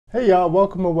Hey y'all,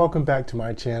 welcome or welcome back to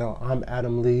my channel. I'm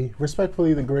Adam Lee,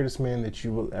 respectfully the greatest man that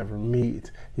you will ever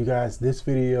meet. You guys, this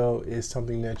video is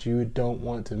something that you don't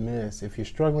want to miss. If you're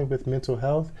struggling with mental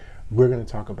health, we're going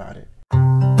to talk about it.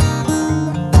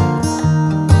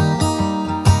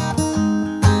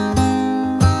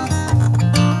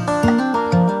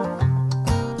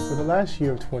 For the last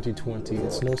year of 2020,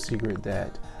 it's no secret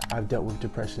that I've dealt with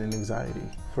depression and anxiety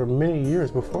for many years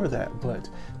before that, but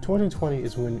 2020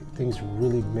 is when things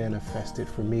really manifested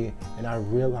for me, and I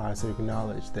realized and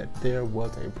acknowledged that there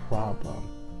was a problem.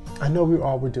 I know we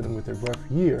all were dealing with a rough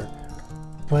year,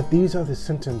 but these are the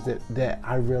symptoms that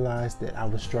I realized that I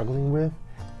was struggling with,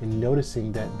 and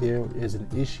noticing that there is an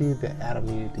issue that Adam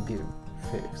needed to get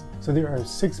fixed. So there are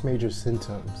 6 major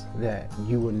symptoms that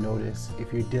you will notice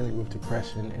if you're dealing with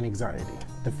depression and anxiety.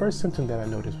 The first symptom that I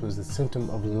noticed was the symptom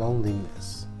of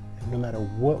loneliness. No matter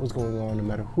what was going on, no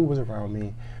matter who was around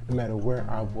me, no matter where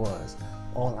I was,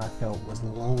 all I felt was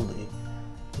lonely.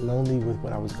 Lonely with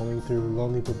what I was going through,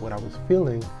 lonely with what I was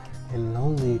feeling, and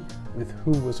lonely with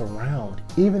who was around.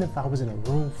 Even if I was in a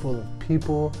room full of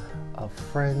people, of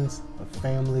friends, of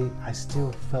family, I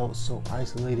still felt so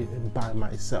isolated and by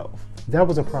myself. That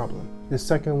was a problem. The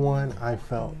second one I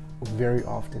felt very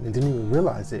often and didn't even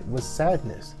realize it was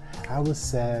sadness. I was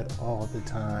sad all the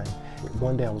time.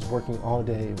 One day I was working all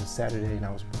day, it was Saturday, and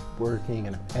I was working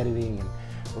and editing and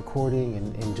recording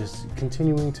and just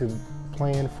continuing to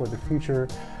plan for the future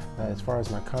as far as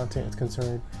my content is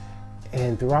concerned.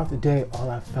 And throughout the day,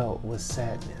 all I felt was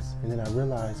sadness. And then I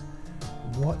realized,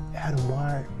 what, Adam,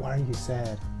 why are you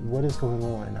sad? What is going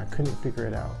on? And I couldn't figure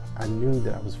it out. I knew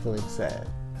that I was feeling sad.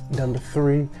 Number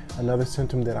 3, another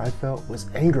symptom that I felt was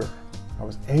anger. I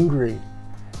was angry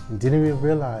and didn't even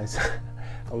realize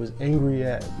I was angry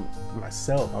at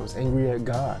myself. I was angry at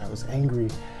God. I was angry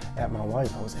at my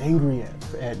wife. I was angry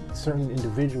at certain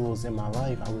individuals in my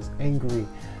life. I was angry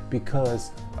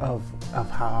because of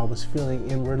how I was feeling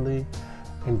inwardly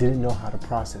and didn't know how to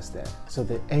process that. So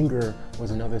the anger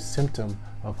was another symptom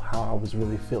of how I was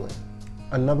really feeling.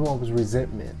 Another one was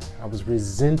resentment. I was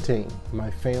resenting my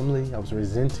family. I was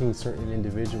resenting certain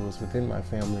individuals within my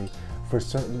family for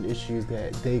certain issues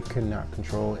that they could not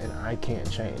control and I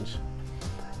can't change.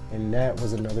 And that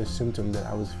was another symptom that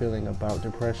I was feeling about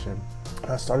depression.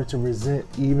 I started to resent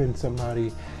even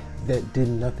somebody that did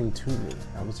nothing to me.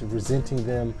 I was resenting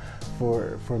them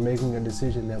for making a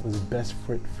decision that was best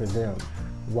for them.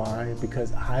 Why?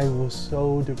 Because I was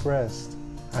so depressed.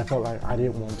 I felt like I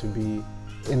didn't want to be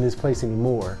in this place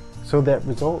anymore. So that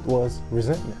result was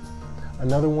resentment.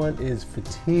 Another one is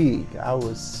fatigue. I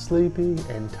was sleepy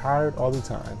and tired all the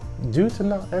time due to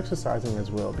not exercising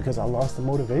as well, because I lost the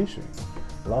motivation,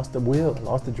 lost the will,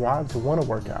 lost the drive to want to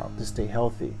work out, to stay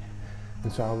healthy.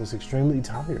 And so I was extremely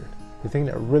tired. The thing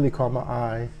that really caught my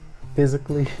eye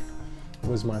physically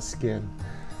was my skin.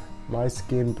 My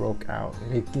skin broke out,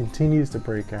 and it continues to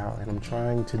break out, and I'm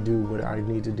trying to do what I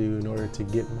need to do in order to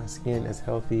get my skin as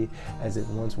healthy as it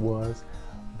once was.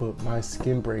 But my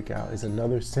skin breakout is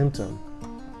another symptom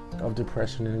of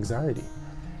depression and anxiety.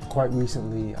 Quite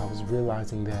recently, I was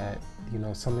realizing that,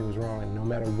 something was wrong, and no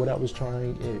matter what I was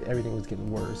trying, everything was getting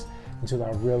worse, until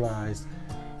I realized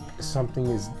something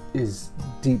is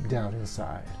deep down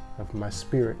inside of my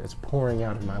spirit that's pouring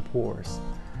out of my pores,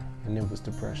 and it was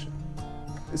depression.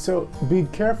 So be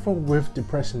careful with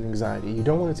depression and anxiety. You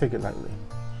don't want to take it lightly.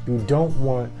 You don't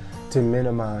want to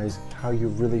minimize how you're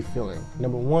really feeling.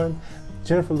 Number 1,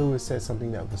 Jennifer Lewis said something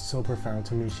that was so profound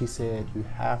to me. She said, you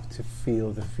have to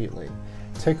feel the feeling.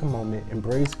 Take a moment,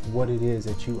 embrace what it is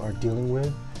that you are dealing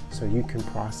with so you can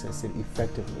process it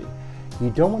effectively.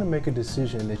 You don't want to make a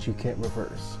decision that you can't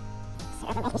reverse.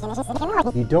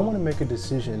 You don't want to make a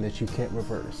decision that you can't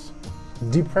reverse.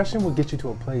 Depression will get you to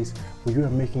a place where you are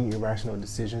making irrational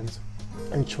decisions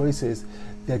and choices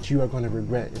that you are going to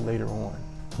regret later on.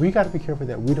 We got to be careful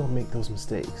that we don't make those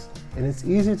mistakes. And it's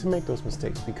easy to make those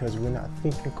mistakes because we're not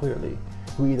thinking clearly.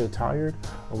 We're either tired,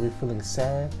 or we're feeling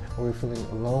sad, or we're feeling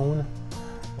alone,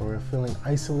 or we're feeling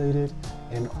isolated.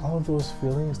 And all of those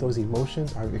feelings, those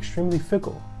emotions are extremely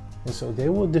fickle. And so they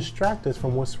will distract us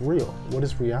from what's real, what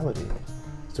is reality.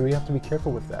 So we have to be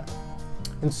careful with that.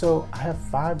 And so I have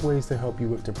 5 ways to help you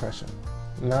with depression.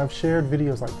 And I've shared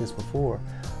videos like this before,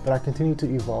 but I continue to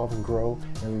evolve and grow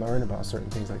and learn about certain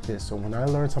things like this. So when I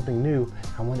learn something new,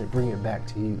 I want to bring it back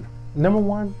to you. Number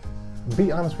 1,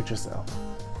 be honest with yourself.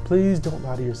 Please don't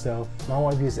lie to yourself. My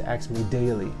wife used to ask me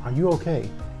daily, are you okay?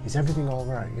 Is everything all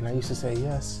right? And I used to say,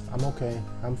 yes, I'm okay,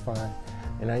 I'm fine.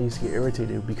 And I used to get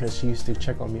irritated because she used to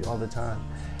check on me all the time.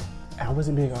 I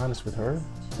wasn't being honest with her,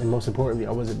 and most importantly,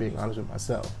 I wasn't being honest with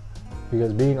myself.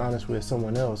 Because being honest with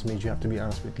someone else means you have to be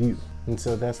honest with you. And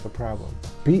so that's the problem.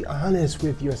 Be honest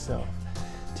with yourself.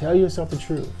 Tell yourself the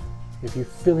truth. If you're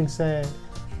feeling sad,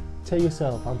 tell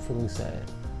yourself, I'm feeling sad.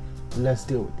 Let's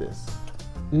deal with this.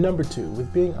 Number 2,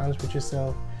 with being honest with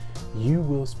yourself, you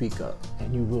will speak up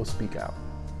and you will speak out.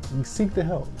 You seek the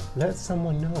help. Let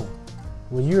someone know.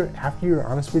 After you're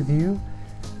honest with you,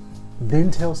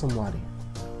 then tell somebody.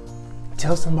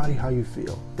 Tell somebody how you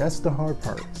feel. That's the hard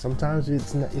part. Sometimes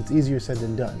it's easier said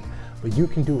than done, but you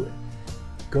can do it.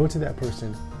 Go to that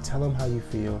person, tell them how you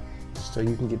feel so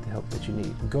you can get the help that you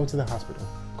need. Go to the hospital,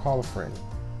 call a friend,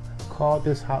 call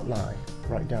this hotline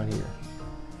right down here,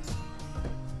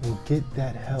 and get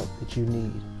that help that you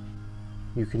need.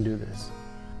 You can do this.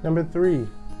 Number 3,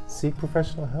 seek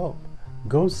professional help.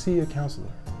 Go see a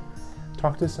counselor.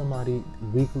 Talk to somebody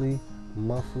weekly,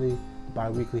 monthly,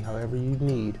 bi-weekly, however you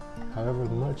need, however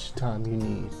much time you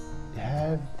need.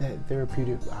 Have that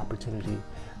therapeutic opportunity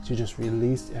to just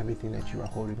release everything that you are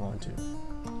holding on to.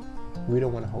 We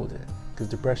don't want to hold it because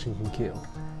depression can kill,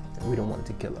 and we don't want it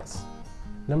to kill us.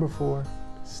 Number 4,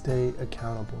 stay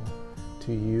accountable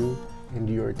to you and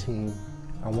your team.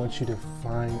 I want you to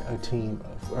find a team,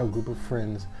 a group of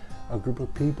friends, a group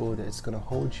of people that's going to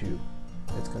hold you,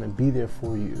 that's going to be there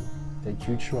for you, that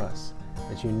you trust,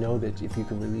 that you know that if you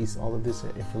can release all of this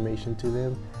information to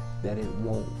them, that it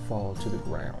won't fall to the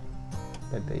ground,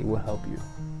 that they will help you.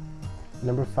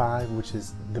 Number 5, which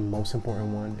is the most important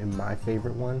one and my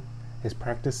favorite one, is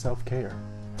practice self-care.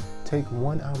 Take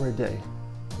 1 hour a day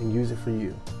and use it for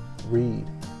you. Read,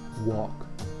 walk,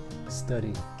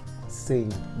 study,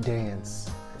 sing,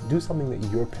 dance. Do something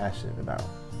that you're passionate about.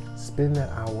 Spend that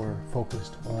hour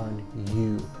focused on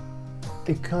you.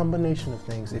 A combination of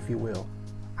things, if you will.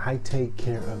 I take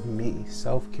care of me.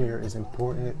 Self-care is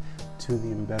important to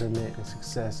the betterment and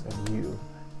success of you.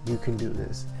 You can do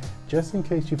this. Just in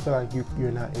case you feel like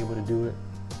you're not able to do it,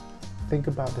 think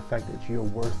about the fact that you're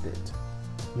worth it.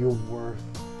 You're worth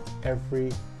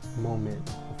every moment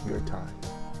of your time.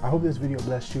 I hope this video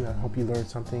blessed you. I hope you learned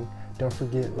something. Don't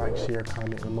forget, like, share,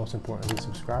 comment, and most importantly,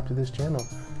 subscribe to this channel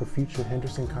for future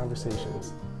Henderson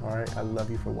conversations. All right, I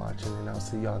love you for watching, and I'll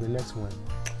see y'all in the next one.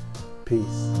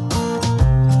 Peace.